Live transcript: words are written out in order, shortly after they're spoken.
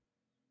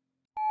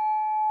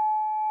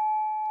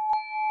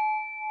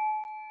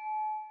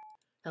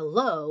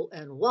Hello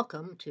and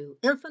welcome to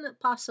Infinite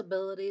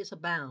Possibilities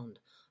Abound.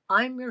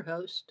 I'm your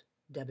host,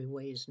 Debbie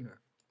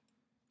Waisner.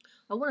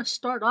 I want to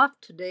start off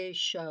today's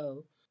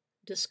show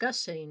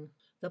discussing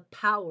the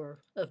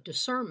power of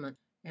discernment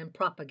and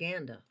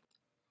propaganda,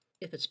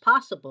 if it's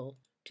possible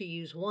to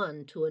use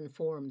one to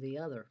inform the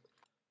other.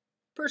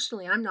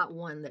 Personally, I'm not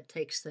one that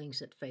takes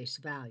things at face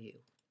value.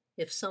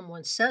 If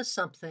someone says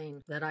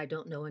something that I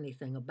don't know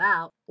anything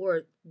about,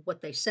 or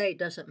what they say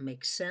doesn't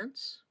make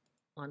sense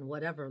on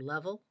whatever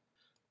level,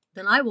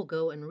 then I will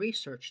go and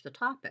research the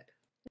topic.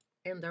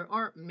 And there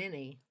aren't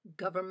many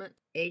government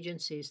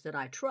agencies that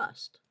I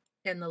trust.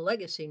 And the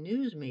legacy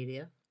news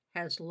media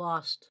has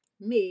lost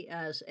me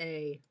as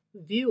a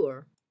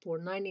viewer for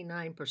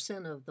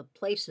 99% of the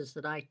places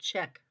that I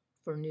check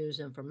for news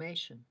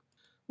information.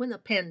 When the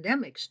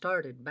pandemic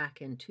started back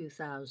in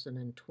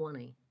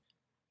 2020,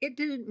 it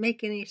didn't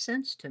make any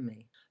sense to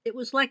me. It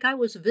was like I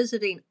was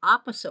visiting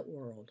opposite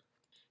world.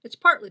 It's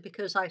partly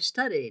because I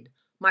studied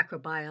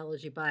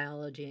microbiology,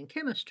 biology, and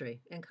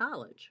chemistry in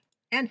college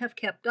and have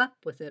kept up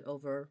with it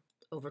over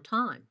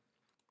time.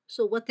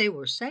 So what they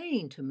were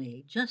saying to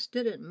me just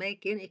didn't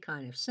make any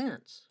kind of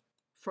sense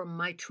from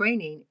my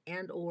training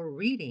and or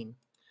reading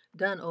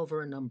done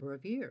over a number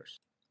of years.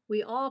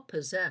 We all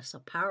possess a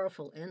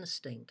powerful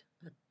instinct,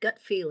 a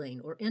gut feeling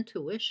or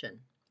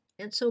intuition.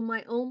 And so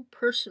my own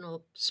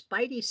personal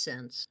spidey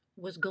sense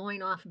was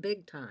going off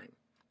big time.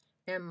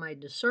 And my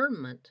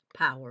discernment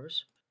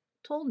powers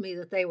told me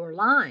that they were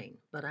lying,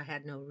 but I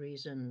had no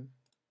reason,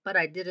 but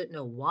I didn't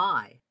know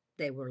why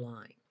they were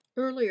lying.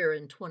 Earlier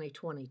in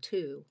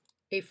 2022,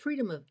 a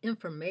Freedom of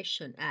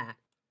Information Act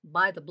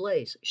by the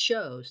Blaze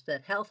shows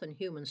that Health and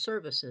Human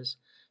Services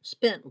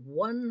spent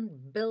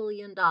 $1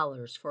 billion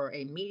for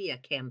a media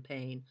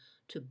campaign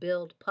to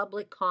build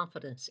public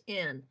confidence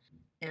in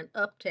and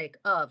uptake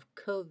of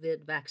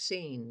COVID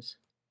vaccines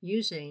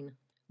using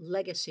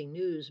legacy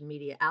news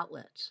media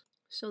outlets.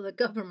 So the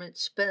government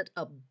spent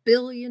 $1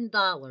 billion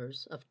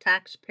of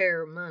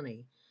taxpayer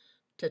money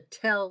to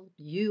tell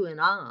you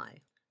and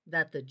I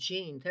that the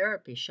gene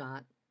therapy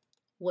shot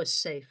was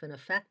safe and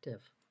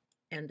effective,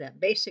 and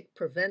that basic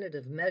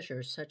preventative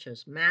measures such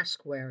as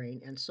mask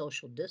wearing and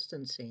social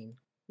distancing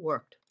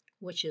worked,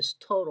 which is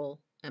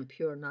total and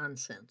pure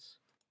nonsense.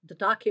 The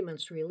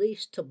documents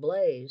released to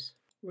Blaze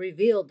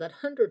revealed that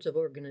hundreds of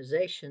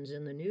organizations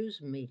in the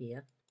news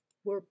media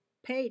were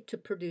paid to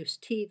produce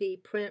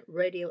TV, print,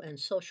 radio, and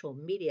social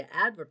media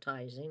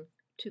advertising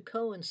to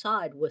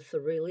coincide with the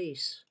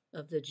release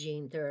of the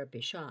gene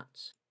therapy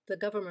shots. The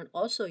government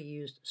also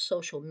used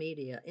social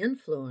media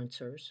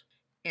influencers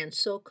and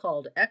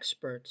so-called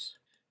experts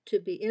to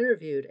be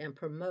interviewed and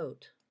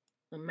promote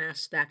a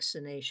mass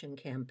vaccination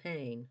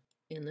campaign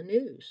in the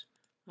news.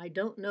 I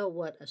don't know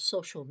what a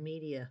social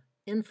media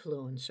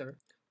influencer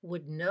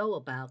would know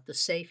about the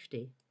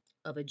safety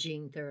of a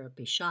gene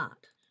therapy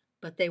shot,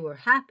 but they were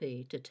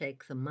happy to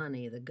take the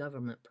money the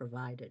government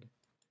provided.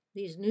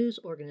 These news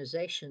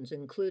organizations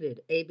included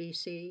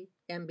ABC,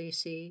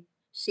 NBC,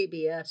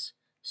 CBS,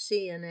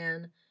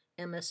 CNN,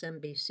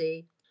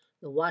 MSNBC,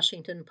 the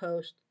Washington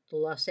Post, the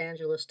Los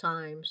Angeles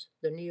Times,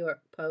 the New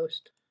York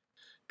Post,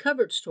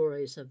 covered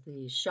stories of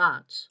these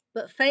shots,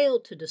 but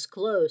failed to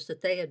disclose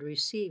that they had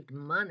received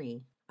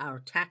money, our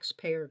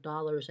taxpayer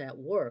dollars at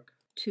work,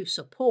 to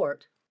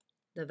support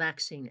the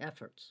vaccine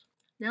efforts.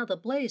 Now, the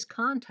Blaze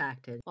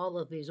contacted all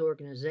of these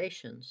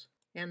organizations,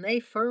 and they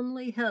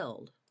firmly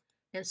held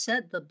and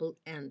said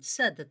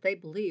that they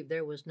believed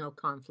there was no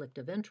conflict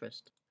of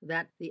interest,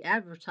 that the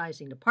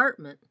advertising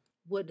department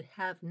would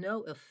have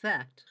no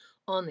effect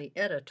on the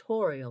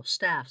editorial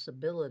staff's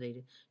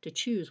ability to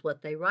choose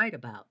what they write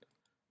about.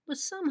 But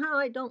somehow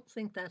I don't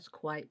think that's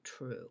quite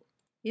true.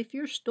 If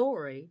your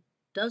story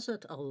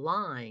doesn't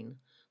align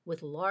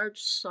with large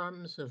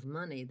sums of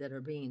money that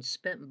are being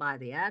spent by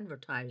the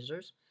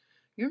advertisers,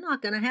 you're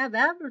not going to have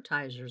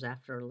advertisers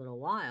after a little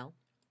while.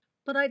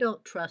 But I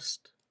don't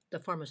trust the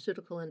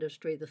pharmaceutical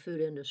industry, the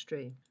food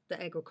industry,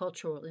 the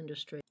agricultural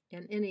industry,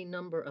 and any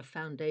number of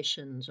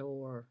foundations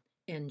or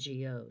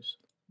NGOs.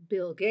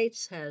 Bill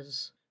Gates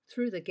has,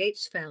 through the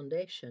Gates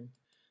Foundation,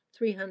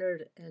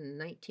 $319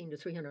 to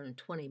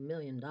 $320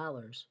 million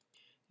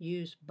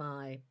used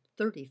by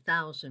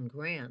 30,000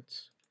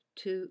 grants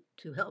to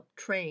help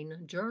train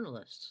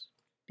journalists.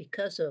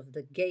 Because of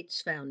the Gates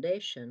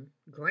Foundation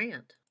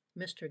grant,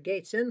 Mr.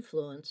 Gates'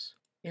 influence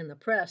in the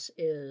press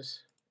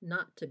is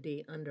not to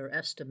be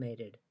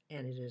underestimated,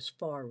 and it is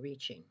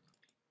far-reaching.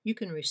 You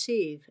can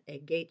receive a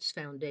Gates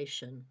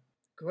Foundation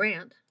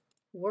grant,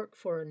 work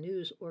for a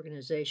news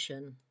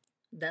organization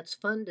that's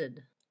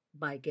funded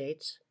by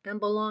Gates, and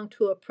belong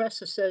to a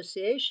press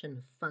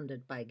association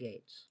funded by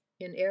Gates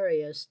in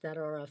areas that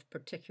are of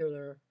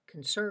particular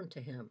concern to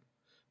him,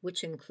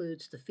 which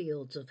includes the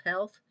fields of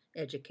health,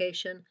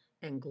 education,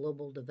 and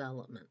global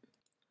development.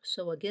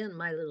 So again,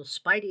 my little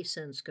spidey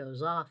sense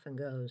goes off and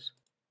goes,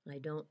 I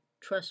don't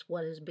trust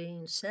what is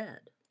being said.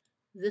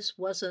 This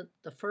wasn't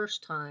the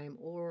first time,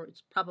 or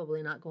it's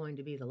probably not going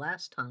to be the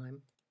last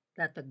time,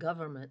 that the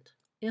government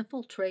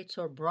infiltrates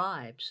or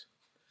bribes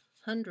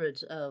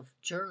hundreds of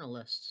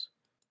journalists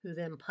who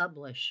then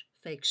publish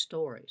fake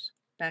stories.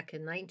 Back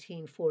in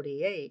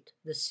 1948,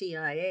 the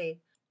CIA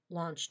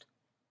launched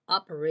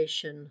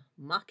Operation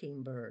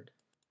Mockingbird,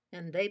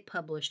 and they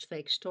published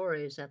fake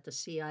stories at the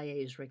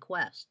CIA's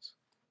request.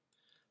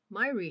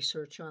 My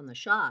research on the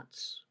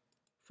shots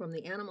from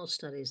the animal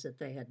studies that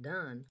they had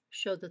done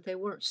showed that they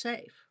weren't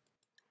safe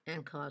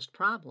and caused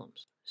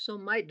problems. So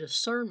my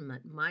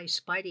discernment, my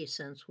spidey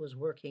sense was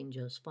working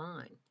just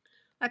fine.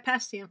 I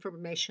passed the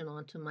information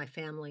on to my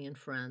family and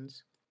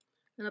friends,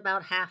 and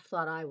about half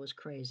thought I was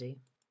crazy,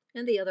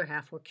 and the other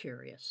half were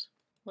curious.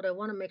 What I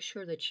want to make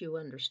sure that you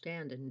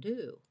understand and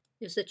do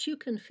is that you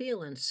can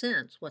feel and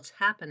sense what's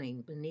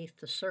happening beneath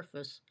the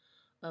surface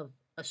of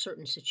a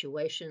certain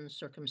situation,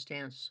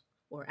 circumstance,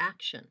 or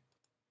action.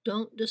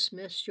 Don't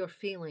dismiss your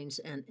feelings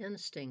and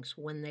instincts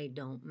when they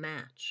don't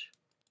match.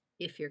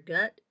 If your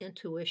gut,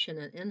 intuition,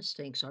 and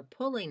instincts are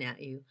pulling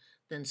at you,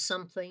 then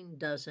something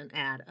doesn't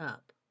add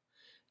up.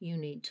 You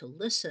need to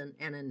listen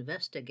and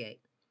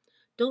investigate.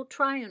 Don't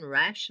try and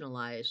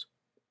rationalize,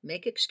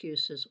 make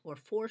excuses, or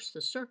force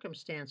the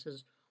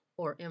circumstances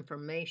or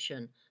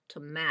information to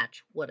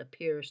match what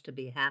appears to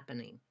be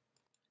happening.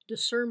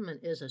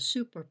 Discernment is a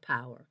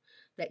superpower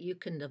that you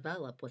can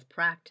develop with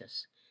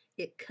practice.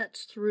 It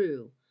cuts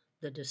through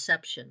the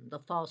deception, the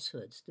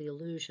falsehoods, the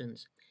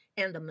illusions,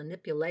 and the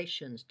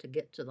manipulations to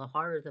get to the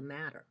heart of the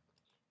matter.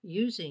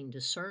 Using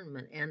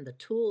discernment and the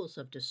tools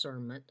of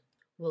discernment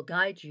will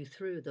guide you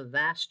through the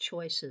vast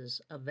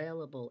choices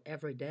available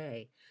every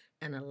day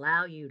and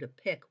allow you to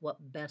pick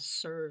what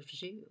best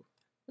serves you.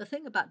 The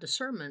thing about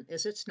discernment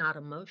is it's not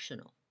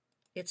emotional.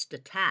 It's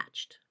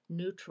detached,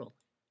 neutral,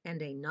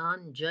 and a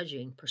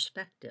non-judging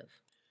perspective.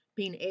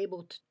 Being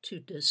able to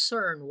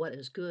discern what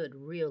is good,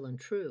 real, and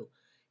true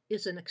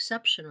is an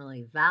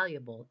exceptionally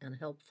valuable and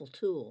helpful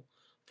tool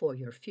for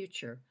your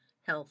future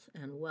health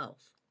and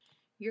wealth.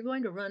 You're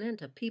going to run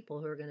into people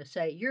who are going to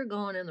say, you're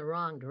going in the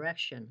wrong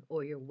direction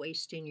or you're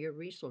wasting your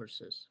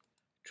resources.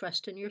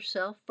 Trust in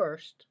yourself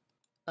first.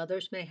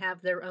 Others may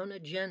have their own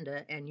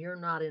agenda and you're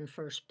not in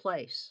first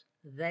place.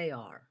 They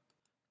are.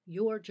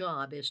 Your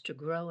job is to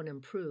grow and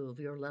improve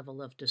your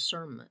level of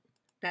discernment.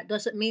 That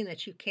doesn't mean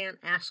that you can't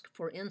ask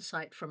for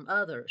insight from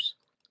others,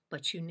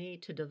 but you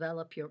need to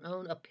develop your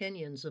own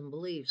opinions and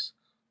beliefs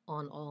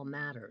on all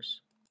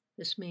matters.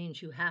 This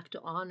means you have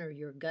to honor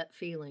your gut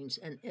feelings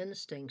and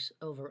instincts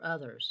over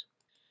others.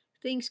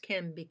 Things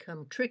can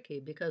become tricky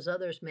because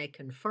others may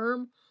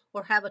confirm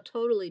or have a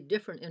totally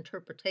different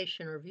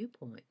interpretation or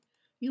viewpoint.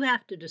 You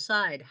have to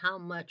decide how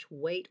much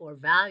weight or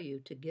value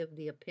to give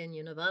the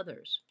opinion of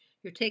others.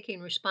 You're taking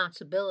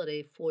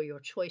responsibility for your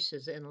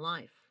choices in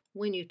life.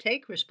 When you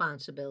take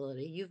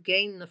responsibility, you've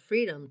gained the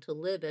freedom to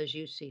live as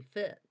you see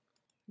fit.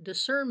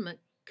 Discernment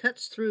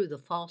cuts through the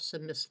false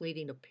and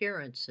misleading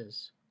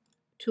appearances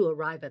to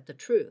arrive at the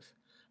truth.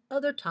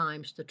 Other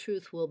times, the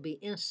truth will be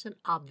instant,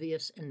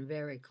 obvious, and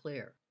very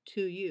clear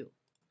to you.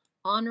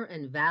 Honor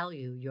and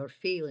value your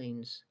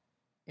feelings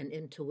and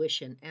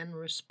intuition and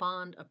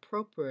respond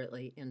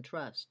appropriately in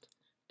trust.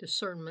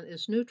 Discernment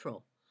is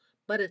neutral,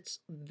 but it's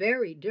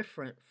very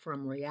different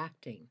from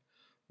reacting.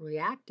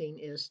 Reacting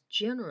is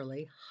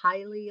generally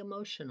highly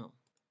emotional,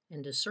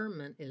 and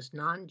discernment is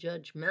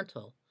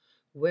non-judgmental,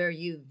 where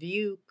you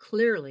view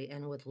clearly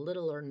and with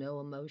little or no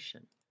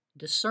emotion.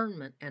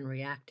 Discernment and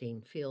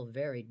reacting feel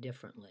very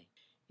differently.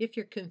 If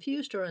you're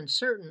confused or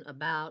uncertain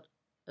about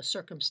a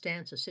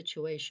circumstance, a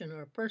situation,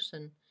 or a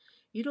person,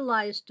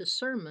 utilize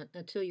discernment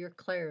until your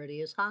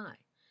clarity is high.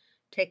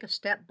 Take a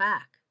step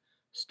back.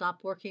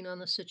 Stop working on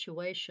the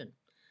situation.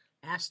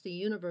 Ask the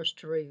universe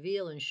to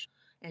reveal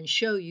and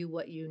show you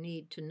what you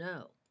need to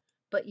know.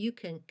 But you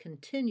can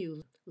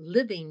continue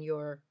living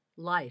your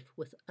life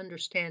with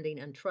understanding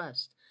and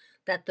trust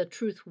that the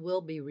truth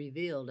will be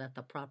revealed at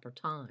the proper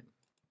time.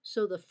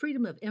 So the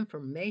freedom of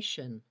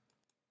information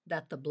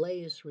that the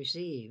Blaze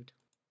received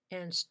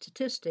and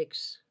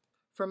statistics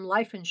from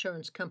life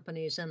insurance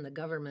companies and the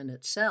government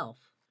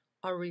itself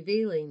are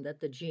revealing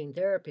that the gene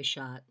therapy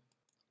shot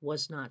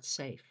was not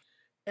safe.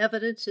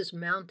 Evidence is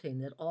mounting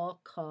that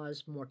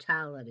all-cause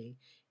mortality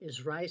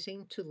is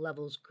rising to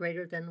levels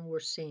greater than were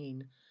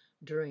seen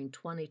during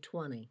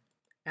 2020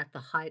 at the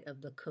height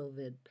of the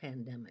COVID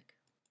pandemic.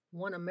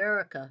 One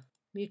America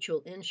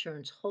Mutual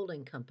Insurance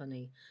Holding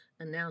Company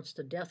announced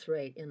the death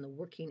rate in the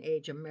working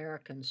age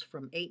Americans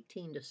from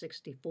 18 to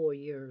 64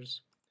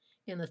 years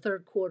in the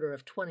third quarter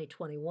of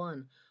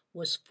 2021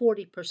 was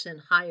 40%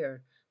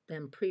 higher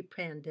than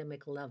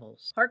pre-pandemic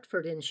levels.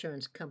 Hartford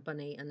Insurance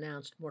Company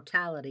announced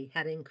mortality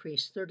had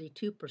increased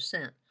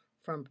 32%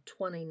 from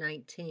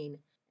 2019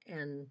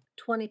 and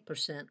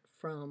 20%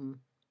 from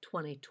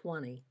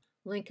 2020.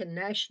 Lincoln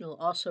National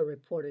also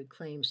reported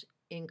claims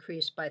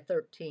increased by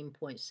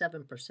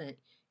 13.7%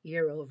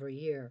 year over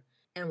year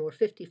and were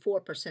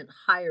 54%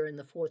 higher in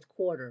the fourth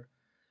quarter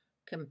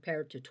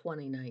compared to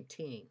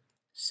 2019.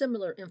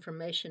 Similar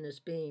information is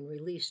being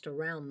released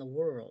around the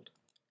world.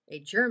 A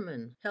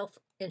German health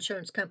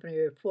insurance company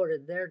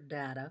reported their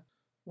data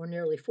were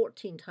nearly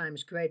 14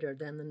 times greater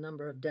than the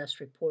number of deaths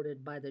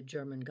reported by the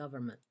German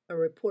government. A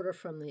reporter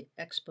from the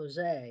Expose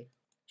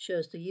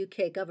shows the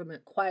UK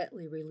government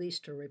quietly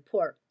released a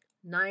report.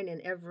 9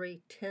 in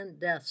every 10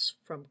 deaths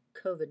from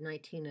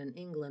COVID-19 in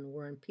England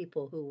were in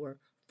people who were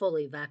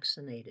fully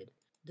vaccinated.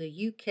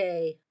 The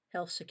UK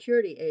Health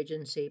Security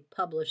Agency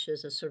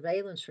publishes a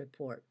surveillance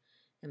report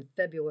in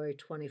February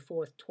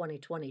 24,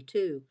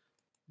 2022.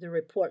 The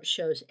report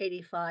shows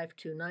 85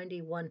 to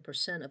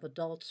 91% of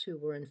adults who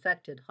were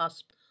infected,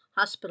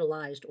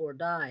 hospitalized, or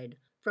died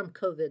from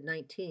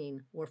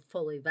COVID-19 were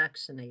fully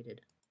vaccinated.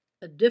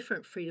 A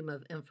different Freedom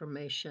of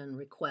Information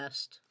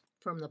request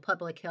from the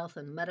Public Health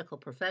and Medical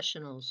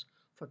Professionals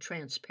for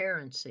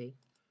Transparency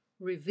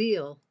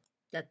reveal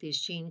that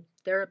these gene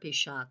therapy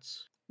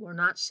shots were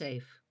not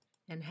safe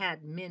and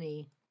had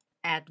many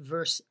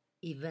adverse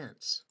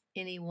events.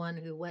 Anyone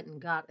who went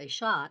and got a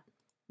shot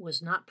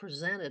was not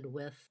presented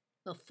with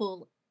a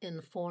full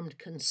informed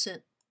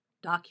consent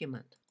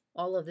document.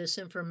 All of this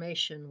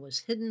information was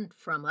hidden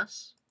from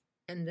us,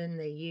 and then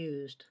they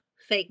used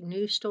fake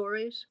news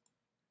stories,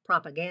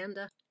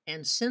 propaganda,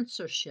 and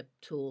censorship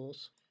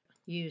tools,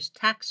 used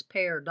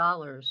taxpayer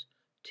dollars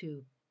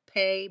to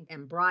pay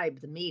and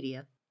bribe the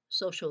media,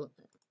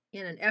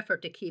 in an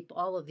effort to keep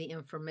all of the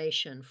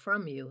information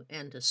from you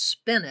and to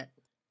spin it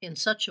in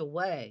such a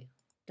way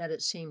that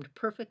it seemed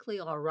perfectly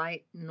all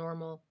right,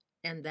 normal,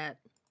 and that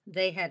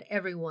they had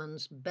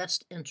everyone's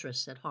best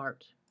interests at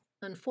heart.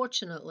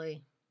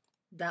 Unfortunately,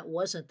 that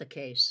wasn't the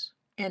case,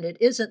 and it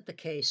isn't the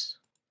case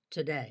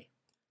today.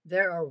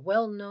 There are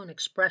well-known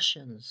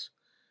expressions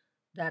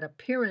that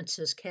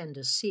appearances can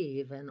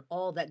deceive and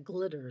all that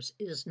glitters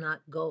is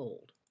not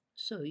gold.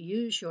 So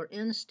use your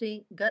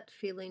instinct, gut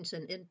feelings,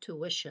 and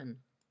intuition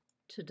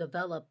to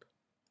develop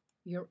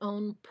your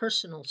own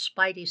personal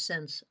spidey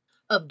sense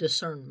of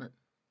discernment.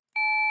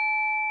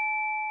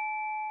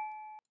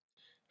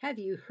 Have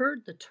you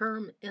heard the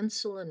term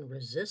insulin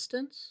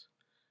resistance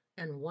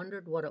and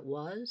wondered what it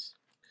was?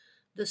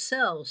 The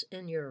cells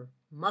in your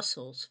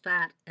muscles,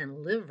 fat,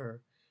 and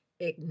liver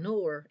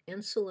ignore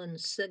insulin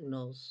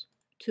signals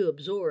to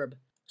absorb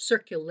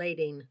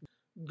circulating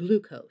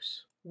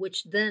glucose,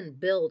 which then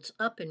builds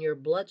up in your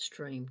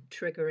bloodstream,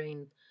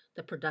 triggering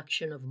the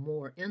production of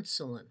more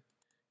insulin.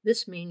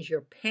 This means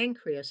your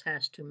pancreas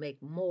has to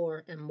make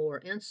more and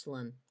more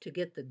insulin to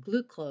get the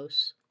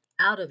glucose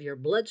out of your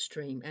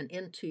bloodstream and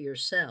into your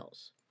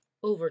cells.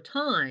 Over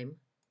time,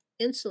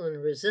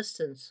 insulin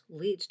resistance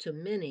leads to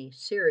many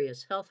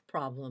serious health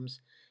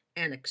problems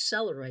and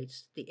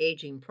accelerates the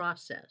aging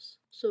process.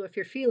 So if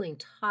you're feeling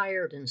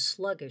tired and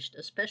sluggish,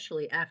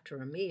 especially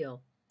after a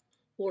meal,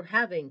 or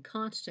having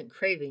constant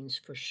cravings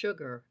for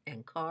sugar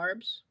and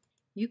carbs,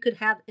 you could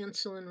have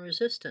insulin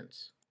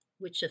resistance,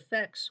 which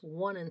affects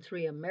 1 in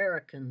 3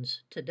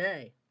 Americans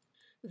today.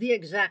 The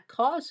exact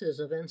causes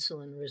of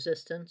insulin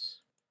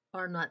resistance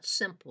are not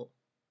simple.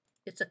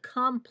 It's a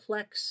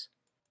complex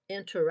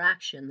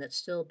interaction that's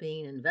still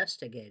being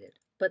investigated,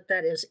 but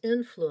that is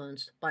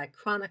influenced by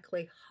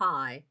chronically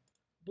high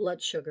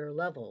blood sugar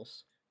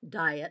levels,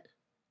 diet,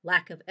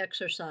 lack of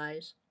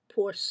exercise,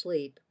 poor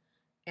sleep,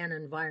 and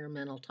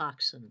environmental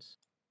toxins.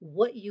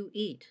 What you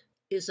eat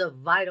is of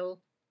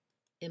vital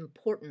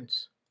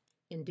importance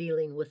in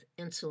dealing with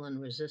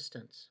insulin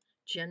resistance.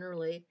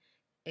 Generally,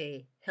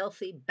 a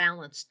healthy,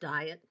 balanced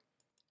diet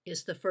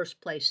is the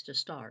first place to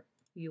start.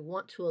 You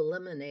want to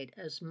eliminate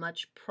as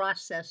much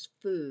processed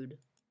food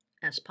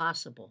as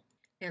possible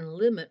and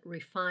limit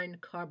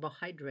refined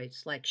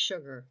carbohydrates like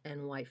sugar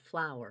and white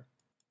flour,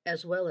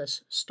 as well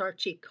as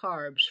starchy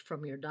carbs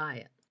from your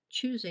diet.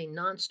 Choosing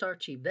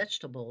non-starchy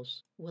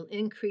vegetables will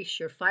increase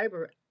your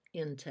fiber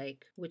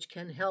intake, which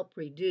can help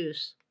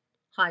reduce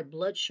high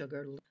blood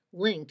sugar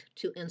linked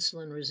to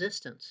insulin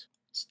resistance.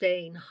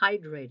 Staying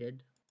hydrated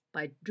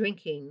by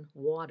drinking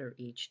water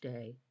each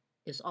day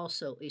is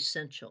also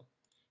essential.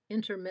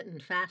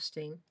 Intermittent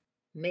fasting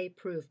may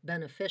prove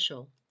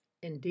beneficial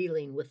in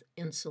dealing with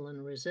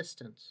insulin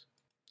resistance.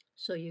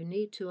 So you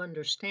need to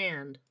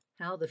understand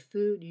how the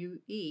food you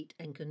eat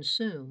and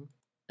consume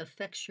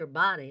affects your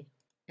body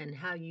and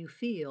how you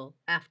feel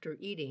after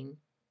eating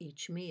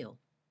each meal,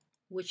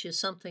 which is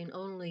something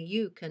only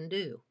you can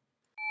do.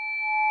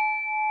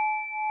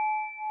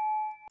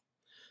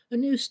 A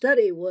new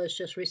study was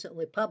just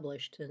recently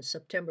published in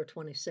September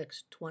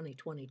 26,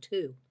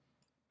 2022,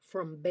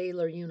 from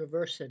Baylor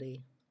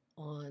University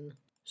on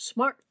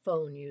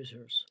smartphone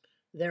users,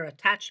 their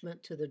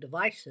attachment to the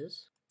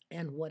devices,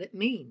 and what it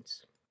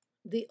means.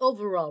 The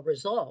overall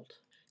result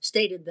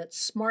stated that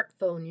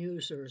smartphone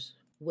users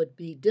would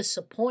be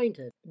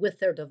disappointed with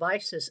their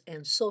devices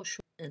and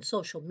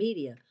social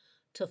media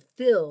to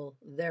fill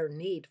their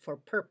need for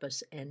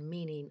purpose and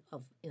meaning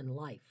in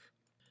life.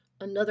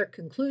 Another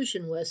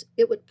conclusion was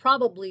it would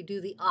probably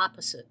do the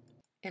opposite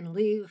and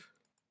leave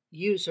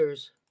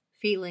users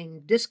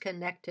feeling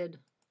disconnected,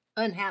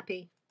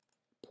 unhappy,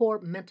 poor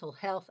mental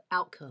health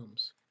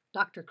outcomes.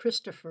 Dr.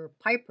 Christopher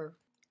Piper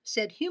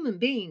said human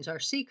beings are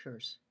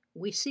seekers.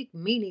 We seek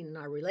meaning in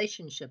our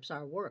relationships,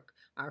 our work,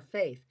 our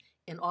faith,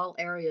 in all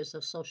areas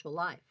of social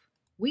life.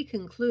 we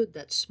conclude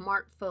that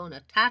smartphone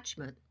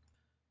attachment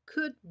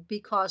could be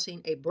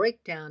causing a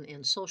breakdown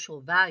in social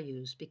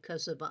values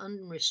because of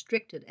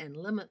unrestricted and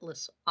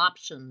limitless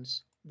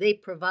options they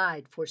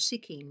provide for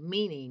seeking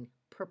meaning,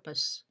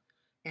 purpose,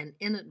 and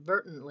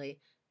inadvertently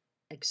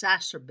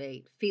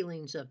exacerbate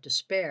feelings of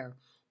despair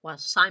while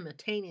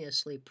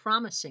simultaneously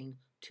promising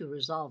to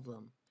resolve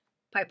them.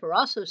 Piper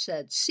also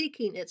said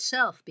seeking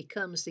itself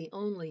becomes the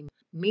only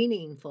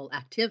meaningful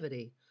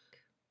activity,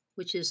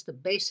 which is the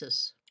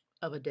basis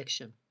of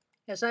addiction.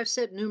 As I've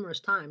said numerous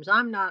times,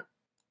 I'm not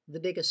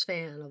the biggest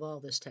fan of all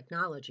this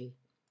technology.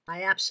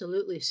 I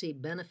absolutely see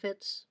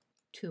benefits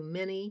to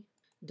many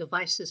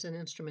devices and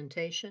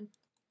instrumentation.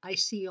 I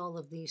see all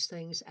of these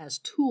things as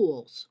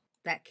tools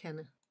that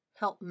can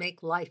help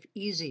make life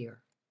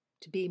easier,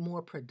 to be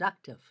more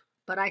productive.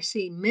 But I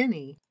see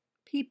many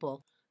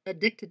people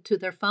addicted to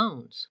their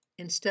phones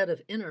instead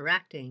of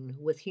interacting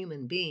with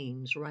human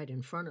beings right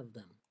in front of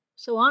them.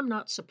 So I'm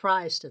not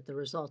surprised at the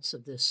results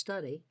of this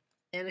study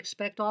and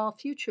expect all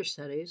future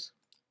studies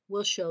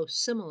will show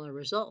similar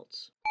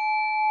results.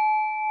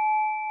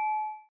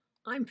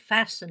 I'm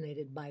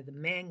fascinated by the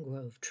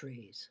mangrove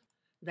trees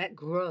that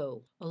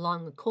grow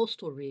along the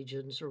coastal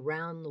regions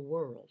around the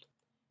world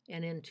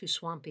and into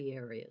swampy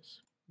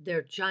areas.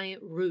 Their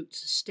giant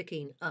roots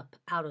sticking up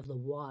out of the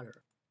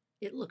water.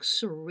 It looks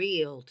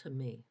surreal to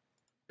me.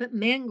 But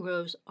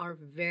mangroves are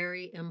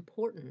very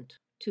important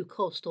to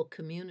coastal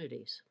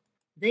communities.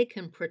 They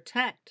can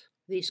protect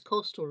these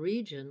coastal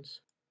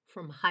regions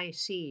from high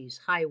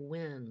seas, high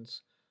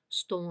winds,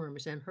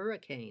 storms, and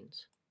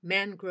hurricanes.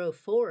 Mangrove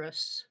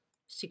forests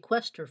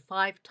sequester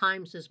 5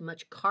 times as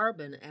much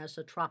carbon as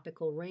a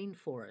tropical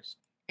rainforest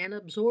and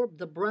absorb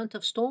the brunt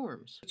of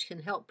storms, which can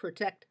help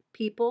protect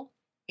people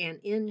and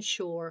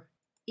inshore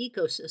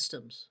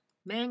ecosystems.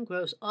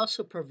 Mangroves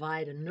also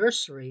provide a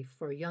nursery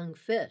for young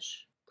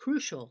fish,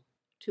 crucial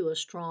to a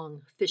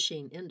strong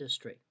fishing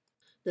industry.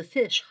 The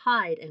fish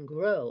hide and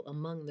grow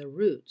among the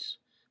roots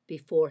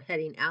before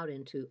heading out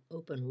into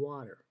open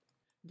water.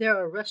 There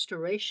are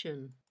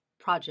restoration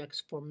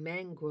projects for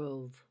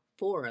mangrove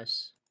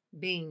forests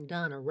being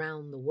done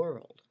around the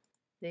world.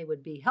 They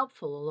would be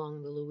helpful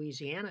along the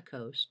Louisiana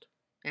coast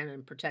and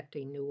in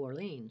protecting New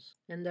Orleans.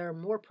 And there are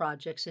more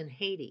projects in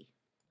Haiti.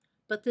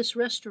 But this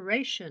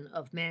restoration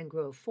of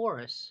mangrove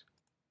forests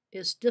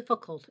is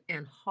difficult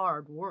and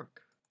hard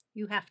work.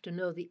 You have to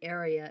know the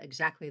area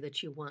exactly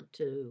that you want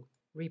to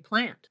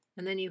replant.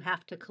 And then you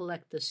have to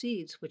collect the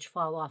seeds which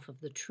fall off of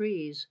the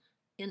trees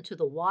into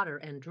the water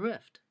and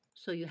drift.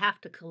 So you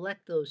have to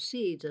collect those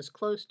seeds as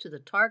close to the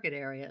target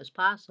area as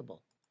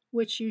possible,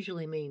 which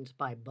usually means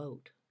by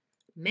boat.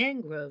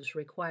 Mangroves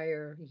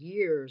require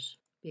years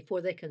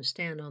before they can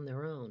stand on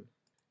their own.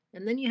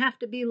 And then you have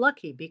to be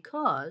lucky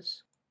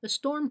because a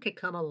storm could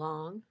come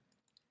along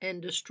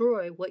and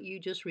destroy what you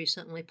just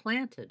recently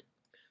planted.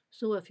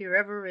 So if you're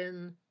ever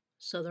in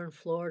southern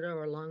Florida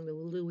or along the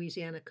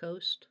Louisiana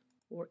coast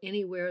or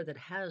anywhere that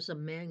has a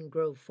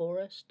mangrove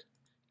forest,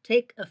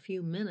 take a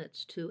few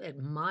minutes to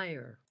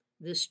admire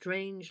this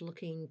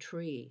strange-looking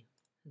tree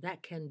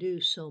that can do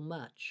so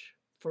much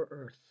for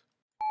Earth.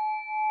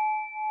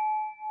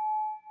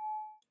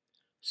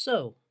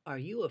 So, are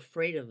you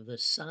afraid of the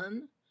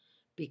sun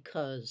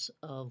because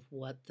of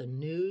what the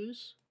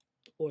news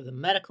or the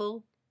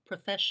medical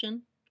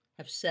profession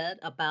have said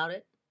about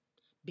it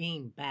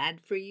being bad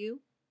for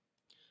you?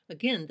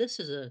 Again, this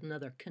is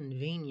another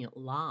convenient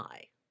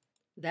lie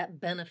that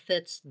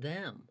benefits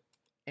them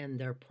and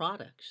their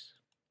products.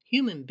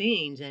 Human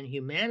beings and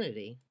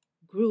humanity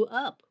grew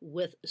up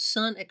with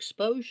sun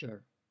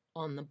exposure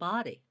on the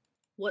body.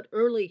 What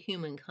early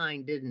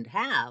humankind didn't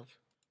have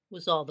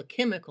was all the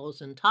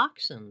chemicals and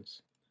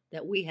toxins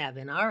that we have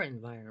in our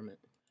environment.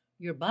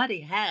 Your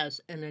body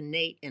has an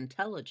innate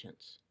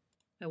intelligence.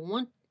 I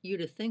want you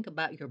to think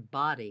about your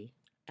body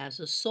as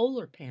a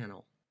solar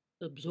panel,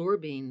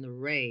 absorbing the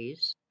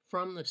rays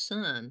from the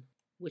sun,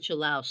 which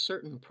allows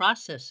certain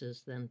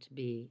processes then to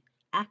be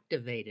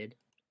activated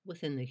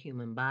within the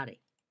human body.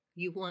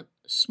 You want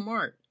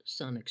smart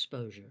sun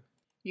exposure.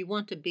 You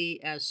want to be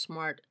as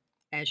smart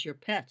as your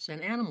pets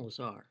and animals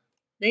are.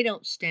 They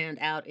don't stand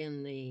out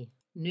in the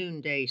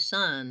noonday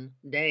sun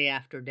day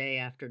after day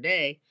after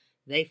day.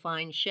 They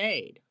find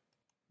shade.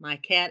 My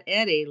cat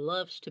Eddie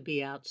loves to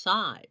be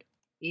outside,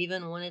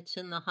 even when it's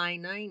in the high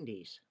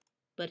 90s.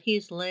 But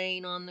he's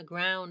laying on the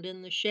ground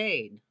in the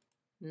shade,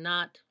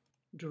 not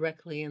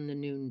directly in the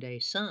noonday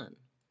sun.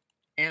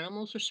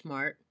 Animals are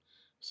smart.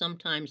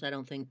 Sometimes I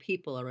don't think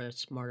people are as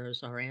smart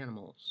as our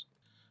animals.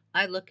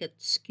 I look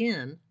at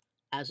skin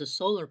as a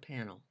solar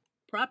panel.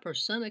 Proper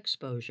sun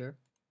exposure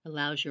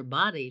allows your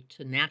body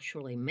to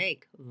naturally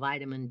make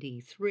vitamin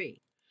D3.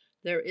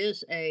 There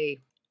is an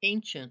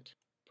ancient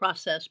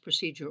process,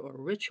 procedure, or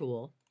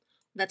ritual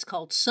that's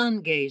called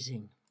sun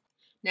gazing.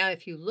 Now,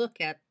 if you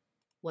look at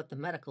what the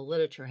medical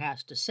literature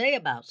has to say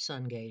about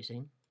sun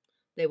gazing,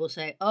 they will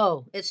say,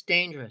 oh, it's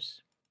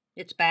dangerous,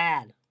 it's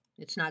bad,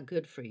 it's not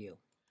good for you.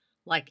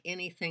 Like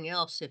anything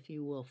else, if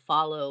you will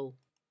follow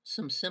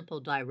some simple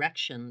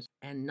directions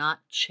and not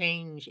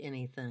change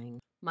anything,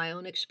 my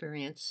own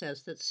experience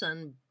says that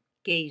sun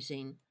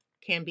gazing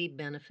can be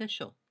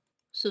beneficial.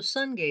 So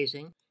sun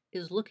gazing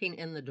is looking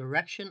in the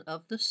direction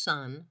of the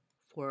sun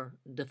for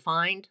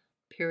defined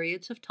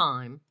periods of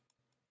time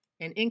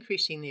and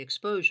increasing the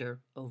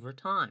exposure over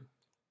time.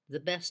 The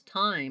best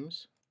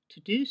times to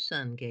do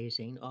sun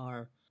gazing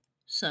are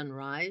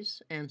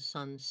sunrise and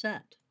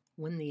sunset,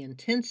 when the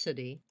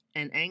intensity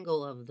and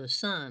angle of the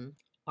sun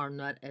are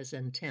not as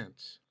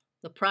intense.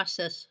 The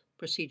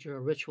procedure,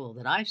 or ritual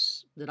that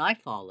I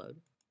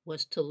followed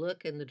was to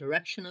look in the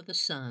direction of the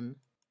sun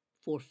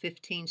for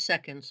 15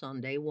 seconds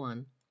on day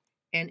 1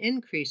 and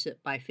increase it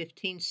by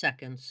 15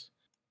 seconds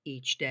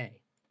each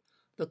day.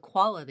 The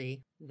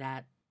quality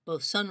that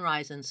both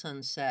sunrise and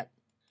sunset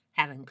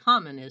have in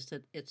common is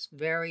that it's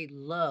very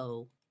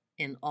low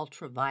in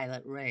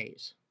ultraviolet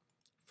rays.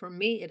 For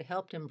me, it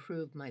helped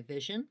improve my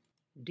vision,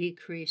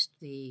 decreased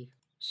the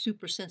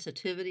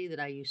supersensitivity that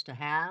I used to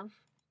have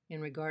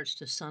in regards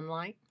to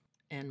sunlight,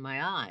 and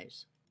my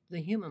eyes.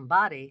 The human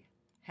body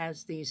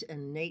has these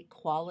innate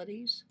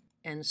qualities,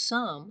 and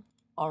some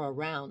are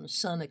around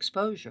sun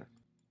exposure.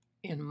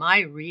 In my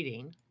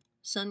reading,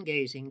 sun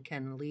gazing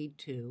can lead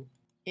to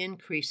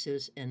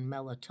increases in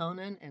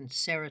melatonin and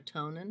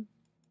serotonin,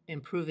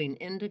 improving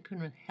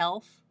endocrine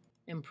health,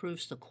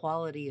 improves the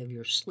quality of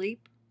your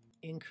sleep,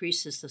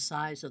 increases the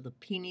size of the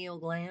pineal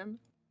gland,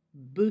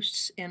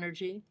 boosts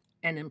energy,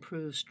 and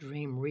improves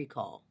dream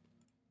recall.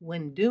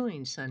 When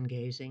doing sun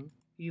gazing,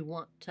 you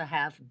want to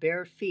have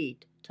bare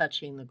feet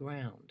touching the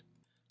ground.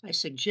 I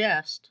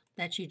suggest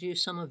that you do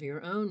some of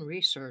your own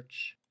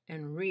research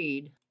and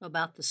read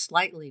about the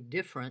slightly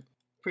different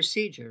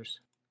procedures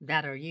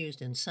that are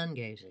used in sun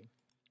gazing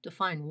to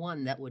find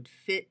one that would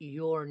fit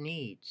your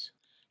needs.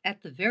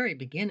 At the very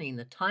beginning,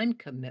 the time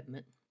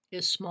commitment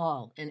is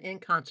small and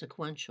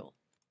inconsequential,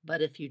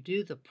 but if you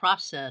do the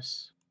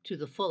process to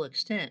the full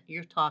extent,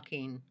 you're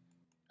talking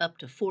up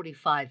to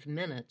 45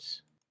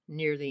 minutes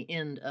near the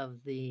end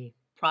of the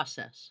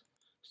process.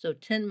 So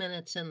 10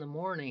 minutes in the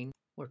morning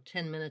or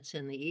 10 minutes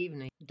in the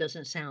evening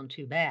doesn't sound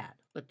too bad,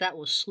 but that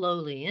will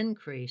slowly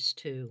increase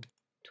to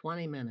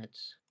 20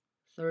 minutes,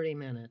 30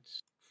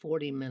 minutes,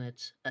 40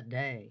 minutes a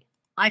day.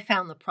 I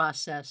found the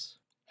process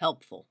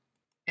helpful,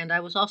 and I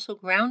was also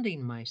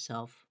grounding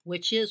myself,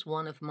 which is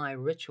one of my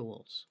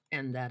rituals,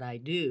 and that I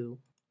do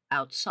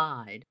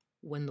outside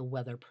when the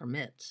weather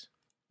permits.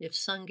 If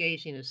sun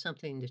gazing is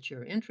something that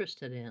you're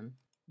interested in,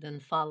 then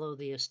follow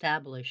the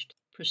established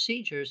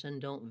procedures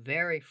and don't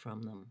vary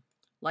from them.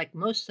 Like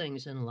most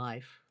things in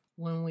life,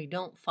 when we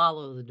don't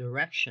follow the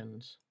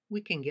directions,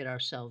 we can get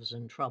ourselves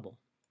in trouble.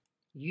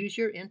 Use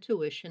your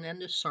intuition and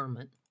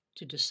discernment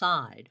to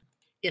decide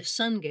if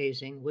sun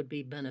gazing would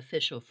be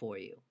beneficial for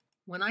you.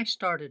 When I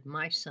started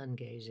my sun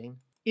gazing,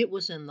 it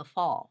was in the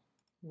fall,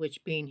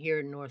 which being here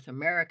in North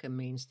America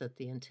means that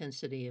the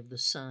intensity of the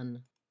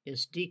sun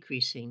is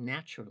decreasing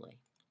naturally.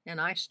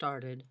 And I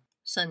started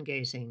sun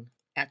gazing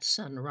at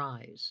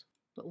sunrise.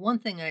 But one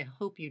thing I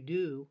hope you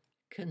do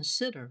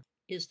consider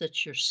is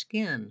that your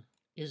skin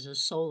is a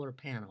solar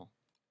panel,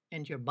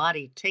 and your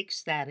body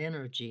takes that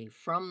energy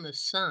from the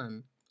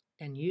sun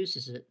and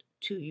uses it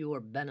to your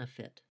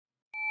benefit.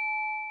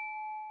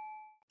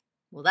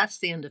 Well, that's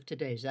the end of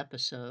today's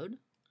episode.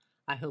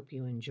 I hope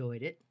you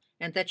enjoyed it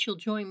and that you'll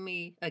join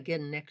me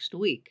again next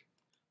week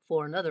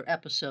for another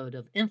episode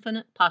of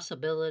Infinite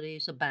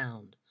Possibilities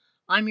Abound.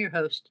 I'm your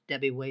host,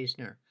 Debbie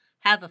Waisner.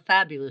 Have a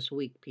fabulous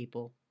week,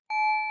 people.